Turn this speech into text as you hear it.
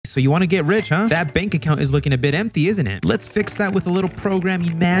so you want to get rich, huh? That bank account is looking a bit empty, isn't it? Let's fix that with a little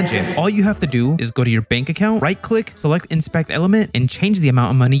programming magic. All you have to do is go to your bank account, right click, select inspect element, and change the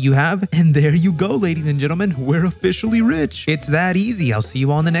amount of money you have. And there you go, ladies and gentlemen, we're officially rich. It's that easy. I'll see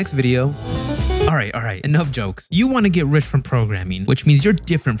you all in the next video. All right, enough jokes. You want to get rich from programming, which means you're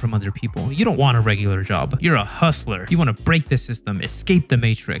different from other people. You don't want a regular job. You're a hustler. You want to break the system, escape the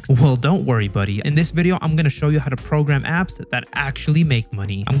matrix. Well, don't worry, buddy. In this video, I'm going to show you how to program apps that actually make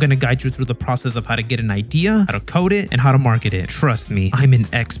money. I'm going to guide you through the process of how to get an idea, how to code it, and how to market it. Trust me, I'm an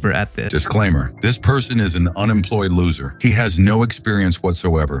expert at this. Disclaimer: this person is an unemployed loser. He has no experience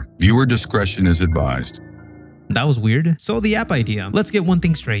whatsoever. Viewer discretion is advised. That was weird. So the app idea. Let's get one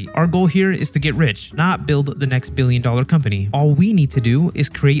thing straight. Our goal here is to get rich, not build the next billion-dollar company. All we need to do is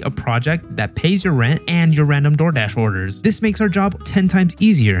create a project that pays your rent and your random DoorDash orders. This makes our job 10 times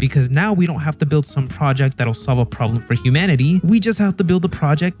easier because now we don't have to build some project that'll solve a problem for humanity. We just have to build a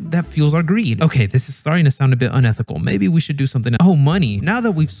project that fuels our greed. Okay, this is starting to sound a bit unethical. Maybe we should do something. Oh, money. Now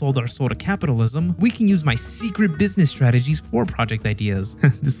that we've sold our soul to capitalism, we can use my secret business strategies for project ideas.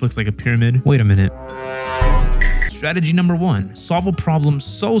 This looks like a pyramid. Wait a minute. Strategy number 1, solve a problem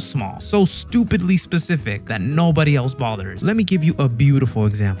so small, so stupidly specific that nobody else bothers. Let me give you a beautiful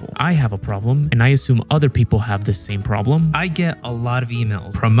example. I have a problem and I assume other people have the same problem. I get a lot of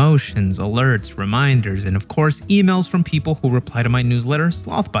emails, promotions, alerts, reminders, and of course, emails from people who reply to my newsletter,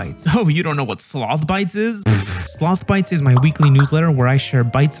 Sloth Bytes. Oh, you don't know what Sloth Bytes is? Sloth Bytes is my weekly newsletter where I share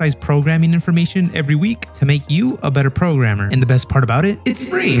bite-sized programming information every week to make you a better programmer. And the best part about it, it's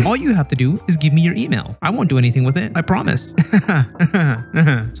free. All you have to do is give me your email. I won't do anything with it. I promise.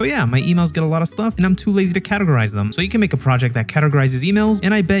 So yeah, my emails get a lot of stuff and I'm too lazy to categorize them. So you can make a project that categorizes emails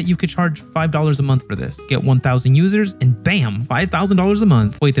and I bet you could charge $5 a month for this. Get 1,000 users and bam, $5,000 a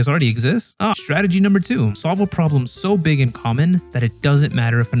month. Wait, this already exists? Oh, strategy number 2, solve a problem so big and common that it doesn't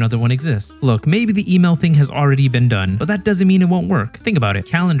matter if another one exists. Look, maybe the email thing has already been done, but that doesn't mean it won't work. Think about it.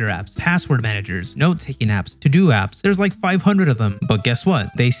 Calendar apps, password managers, note-taking apps, to-do apps. There's like 500 of them. But guess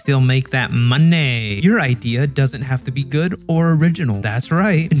what? They still make that money. Your idea doesn't have to be good or original. That's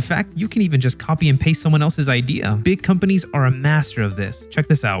right. In fact, you can even just copy and paste someone else's idea. Big companies are a master of this. Check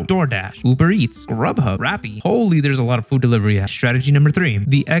this out. DoorDash, Uber Eats, Grubhub, Rappi. Holy, there's a lot of food delivery apps. Strategy number 3,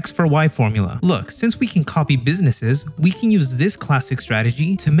 the X for Y formula. Look, since we can copy businesses, we can use this classic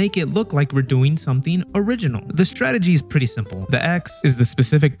strategy to make it look like we're doing something original. The strategy is pretty simple. The X is the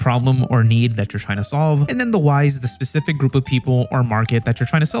specific problem or need that you're trying to solve, and then the Y is the specific group of people or market that you're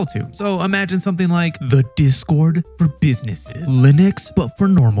trying to sell to. So imagine something like the Discord for businesses, Linux but for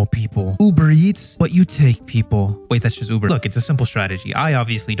normal people, Uber Eats but you take people. Wait, that's just Uber. Look, it's a simple strategy. I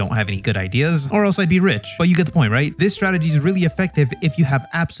obviously don't have any good ideas or else I'd be rich, but you get the point, right? This strategy is really effective if you have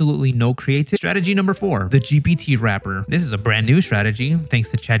absolutely no creativity. Strategy number 4, the GPT wrapper. This is a brand new strategy thanks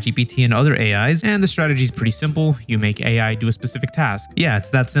to ChatGPT and other AIs, and the strategy is pretty simple. You make AI do a specific task. Yeah, it's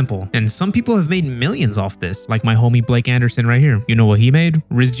that simple. And some people have made millions off this, like my homie Blake Anderson right here. You know what he made?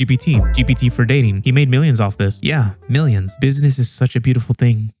 RizGPT, GPT for dating. He made millions off this. Yeah, millions. Business is such a beautiful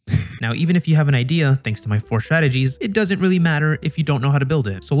thing. Now, even if you have an idea, thanks to my 4 strategies, it doesn't really matter if you don't know how to build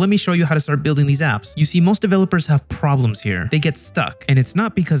it. So let me show you how to start building these apps. You see, most developers have problems here. They get stuck, and it's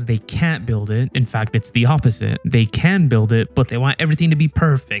not because they can't build it. In fact, it's the opposite. They can build it, but they want everything to be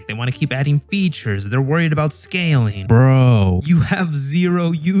perfect. They want to keep adding features. They're worried about scaling. Bro, you have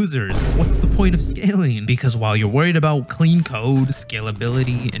 0 users. What's the point of scaling? Because while you're worried about clean code,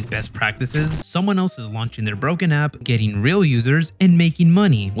 scalability, and best practices, someone else is launching their broken app, getting real users, and making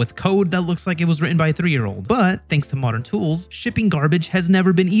money with code that looks like it was written by a 3-year-old. But thanks to modern tools, shipping garbage has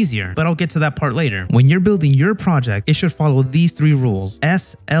never been easier. But I'll get to that part later. When you're building your project, it should follow these 3 rules.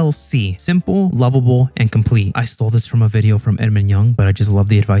 SLC. Simple, lovable, and complete. I stole this from a video from Edmund Young, but I just love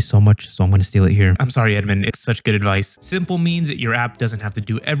the advice so much, so I'm going to steal it here. I'm sorry, Edmund. It's such good advice. Simple means that your app doesn't have to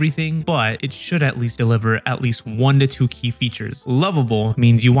do everything, but it should at least deliver at least 1 to 2 key features. Lovable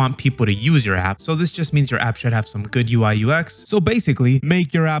means you want people to use your app. So this just means your app should have some good UI UX. So basically,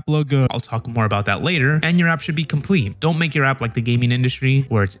 make your app look good. I'll talk more about that later. And your app should be complete. Don't make your app like the gaming industry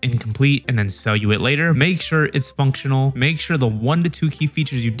where it's incomplete and then sell you it later. Make sure it's functional. Make sure the 1 to 2 key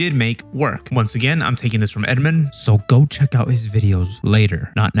features you did make work. Once again, I'm taking this from Edmund. So go check out his videos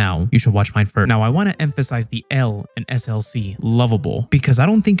later, not now. You should watch mine first. Now, I want to emphasize the L in SLC, lovable, because I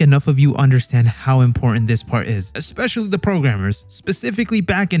don't think enough of you understand how important this part is, especially the programmers, specifically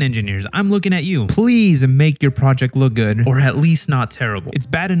backend engineers. I'm looking at you. Please make your project look good, or at least not terrible. It's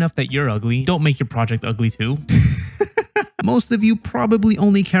bad enough that you're ugly. Don't make your project ugly too. Most of you probably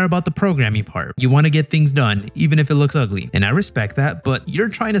only care about the programming part. You want to get things done, even if it looks ugly. And I respect that, but you're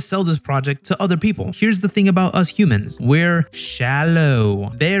trying to sell this project to other people. Here's the thing about us humans. We're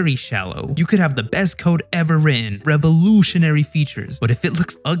shallow, very shallow. You could have the best code ever written, revolutionary features, but if it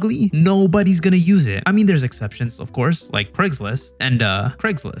looks ugly, nobody's gonna use it. I mean, there's exceptions, of course, like Craigslist and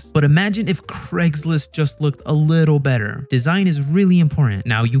Craigslist. But imagine if Craigslist just looked a little better. Design is really important.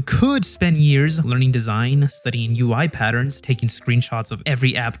 Now, you could spend years learning design, studying UI patterns, taking screenshots of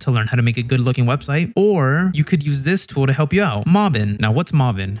every app to learn how to make a good looking website, or you could use this tool to help you out, Mobbin. Now, what's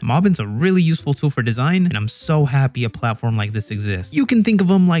Mobbin? Mobbin's a really useful tool for design, and I'm so happy a platform like this exists. You can think of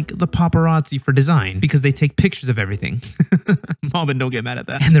them like the paparazzi for design because they take pictures of everything. Mobbin, don't get mad at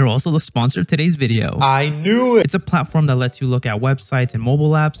that. And they're also the sponsor of today's video. I knew it. It's a platform that lets you look at websites and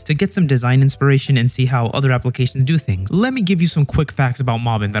mobile apps to get some design inspiration and see how other applications do things. Let me give you some quick facts about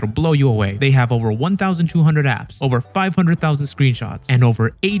Mobbin that'll blow you away. They have over 1,200 apps, over 500,000 screenshots, and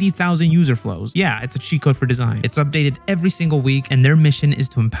over 80,000 user flows. Yeah, it's a cheat code for design. It's updated every single week, and their mission is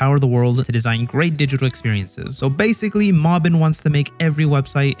to empower the world to design great digital experiences. So basically, Mobbin wants to make every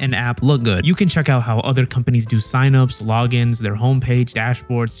website and app look good. You can check out how other companies do signups, logins, their homepage,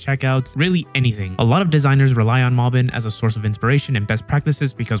 dashboards, checkouts, really anything. A lot of designers rely on Mobbin as a source of inspiration and best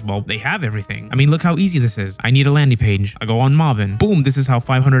practices because, well, they have everything. I mean, look how easy this is. I need a landing page. I go on Mobbin. Boom, this is how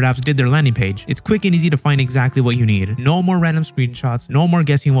 500 apps did their landing page. It's quick and easy to find exactly what you need. No more random screenshots, no more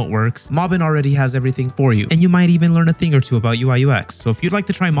guessing what works. Mobbin already has everything for you, and you might even learn a thing or two about UI UX. So if you'd like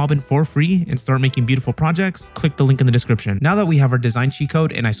to try Mobbin for free and start making beautiful projects, click the link in the description. Now that we have our design cheat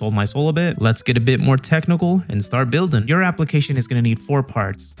code and I sold my soul a bit, let's get a bit more technical and start building. Your application is going to need 4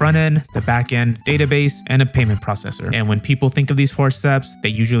 parts: front end, the back end, database, and a payment processor. And when people think of these 4 steps, they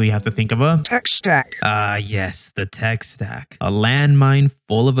usually have to think of a Tech stack. Yes, the tech stack. A landmine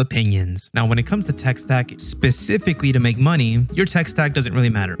full of opinions. Now, when it comes to tech stack, specifically to make money, your tech stack doesn't really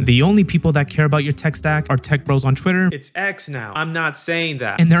matter. The only people that care about your tech stack are tech bros on Twitter. It's X now. I'm not saying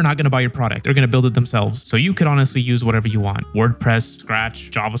that. And they're not going to buy your product. They're going to build it themselves. So you could honestly use whatever you want. WordPress, Scratch,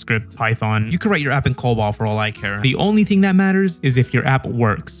 JavaScript, Python. You could write your app in COBOL for all I care. The only thing that matters is if your app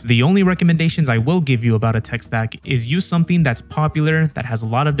works. The only recommendations I will give you about a tech stack is use something that's popular, that has a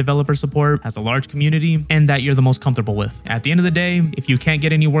lot of developer support, has a large community, and that you're the most comfortable with. At the end of the day, if you can't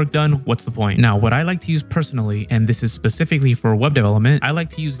get any work done, what's the point? Now, what I like to use personally, and this is specifically for web development, I like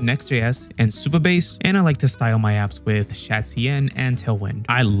to use Next.js and Supabase, and I like to style my apps with ShadCN and Tailwind.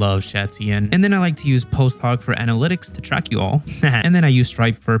 I love ShadCN. And then I like to use PostHog for analytics to track you all. And then I use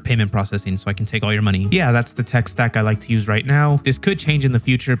Stripe for payment processing so I can take all your money. Yeah, that's the tech stack I like to use right now. This could change in the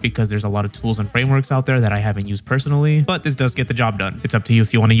future because there's a lot of tools and frameworks out there that I haven't used personally, but this does get the job done. It's up to you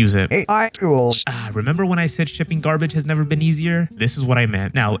if you want to use it. AI tools. Remember when I said shipping garbage has never been easier? This is what I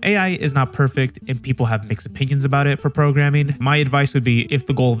meant. Now, AI is not perfect and people have mixed opinions about it for programming. My advice would be, if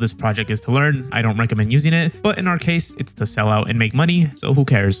the goal of this project is to learn, I don't recommend using it, but in our case, it's to sell out and make money, so who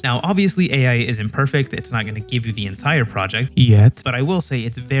cares? Now, obviously AI is imperfect. It's not going to give you the entire project yet, but I will say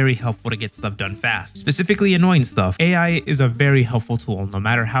it's very helpful to get stuff done fast, specifically annoying stuff. AI is a very helpful tool, no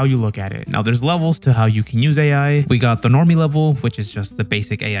matter how you look at it. Now, there's levels to how you can use AI. We got the normie level, which is just the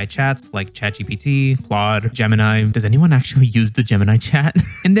basic AI chats like ChatGPT, Claude, Gemini. Does anyone actually use the Gemini chat?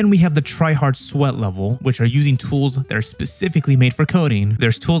 And then we have the try-hard sweat level, which are using tools that are specifically made for coding.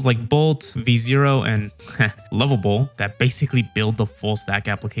 There's tools like Bolt, V0, and Lovable that basically build the full stack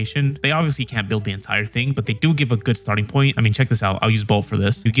application. They obviously can't build the entire thing, but they do give a good starting point. I mean, check this out. I'll use Bolt for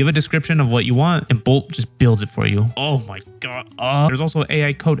this. You give a description of what you want, and Bolt just builds it for you. Oh my god. There's also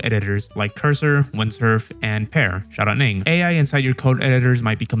AI code editors like Cursor, Windsurf, and Pear. Shout out Ning. AI inside your code editors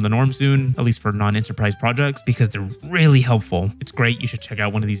might become the norm soon, at least for non-enterprise projects, because they're really helpful. It's great. You should check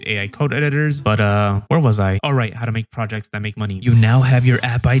out one of these AI code editors. But where was I? All right, how to make projects that make money. You now have your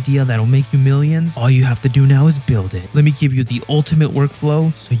app idea that'll make you millions. All you have to do now is build it. Let me give you the ultimate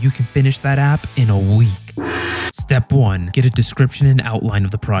workflow so you can finish that app in a week. Step 1, get a description and outline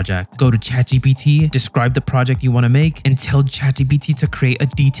of the project. Go to ChatGPT, describe the project you want to make, and tell ChatGPT to create a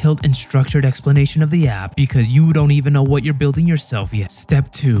detailed and structured explanation of the app because you don't even know what you're building yourself yet.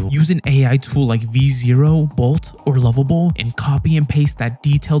 Step 2, use an AI tool like V0, Bolt, or Lovable and copy and paste that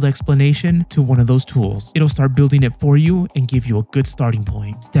detailed explanation to one of those tools. It'll start building it for you and give you a good starting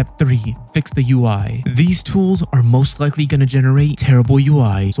point. Step 3, fix the UI. These tools are most likely going to generate terrible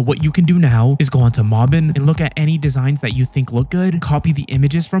UI. So what you can do now is go onto Mobbin Mobbin and look at any designs that you think look good, copy the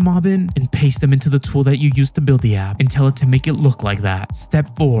images from Mobbin and paste them into the tool that you used to build the app and tell it to make it look like that.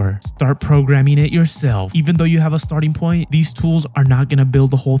 Step 4, start programming it yourself. Even though you have a starting point, these tools are not going to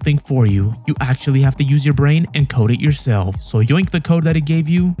build the whole thing for you. You actually have to use your brain and code it yourself. So yoink the code that it gave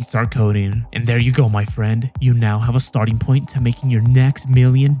you and start coding. And there you go, my friend. You now have a starting point to making your next $1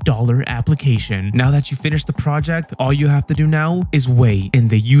 million application. Now that you finished the project, all you have to do now is wait, and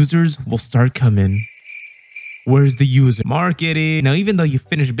the users will start coming. Where's the user? Marketing. Now, even though you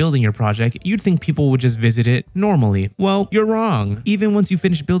finished building your project, you'd think people would just visit it normally. Well, you're wrong. Even once you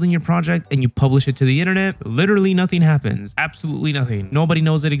finish building your project and you publish it to the internet, literally nothing happens. Absolutely nothing. Nobody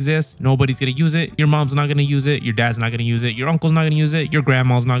knows it exists. Nobody's going to use it. Your mom's not going to use it. Your dad's not going to use it. Your uncle's not going to use it. Your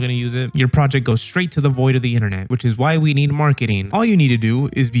grandma's not going to use it. Your project goes straight to the void of the internet, which is why we need marketing. All you need to do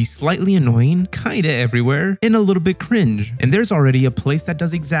is be slightly annoying, kinda everywhere, and a little bit cringe. And there's already a place that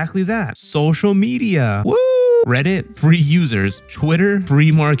does exactly that. Social media. Woo! Reddit, free users. Twitter,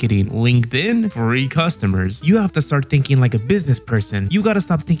 free marketing. LinkedIn, free customers. You have to start thinking like a business person. You got to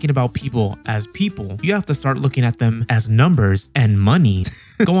stop thinking about people as people. You have to start looking at them as numbers and money.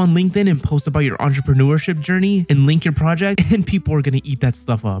 Go on LinkedIn and post about your entrepreneurship journey and link your project, and people are going to eat that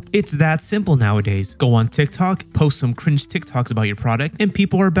stuff up. It's that simple nowadays. Go on TikTok, post some cringe TikToks about your product, and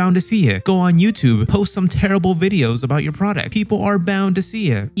people are bound to see it. Go on YouTube, post some terrible videos about your product. People are bound to see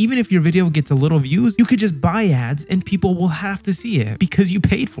it. Even if your video gets a little views, you could just buy ads and people will have to see it because you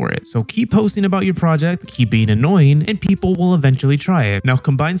paid for it. So keep posting about your project, keep being annoying, and people will eventually try it. Now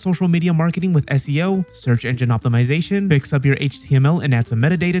combine social media marketing with SEO, search engine optimization, fix up your HTML and add some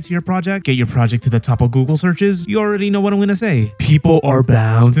metadata to your project, get your project to the top of Google searches. You already know what I'm gonna say. People are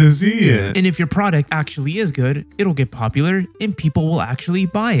bound to see it. And if your product actually is good, it'll get popular and people will actually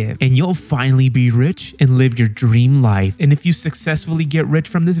buy it. And you'll finally be rich and live your dream life. And if you successfully get rich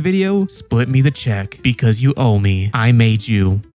from this video, split me the check because you owe me. I made you.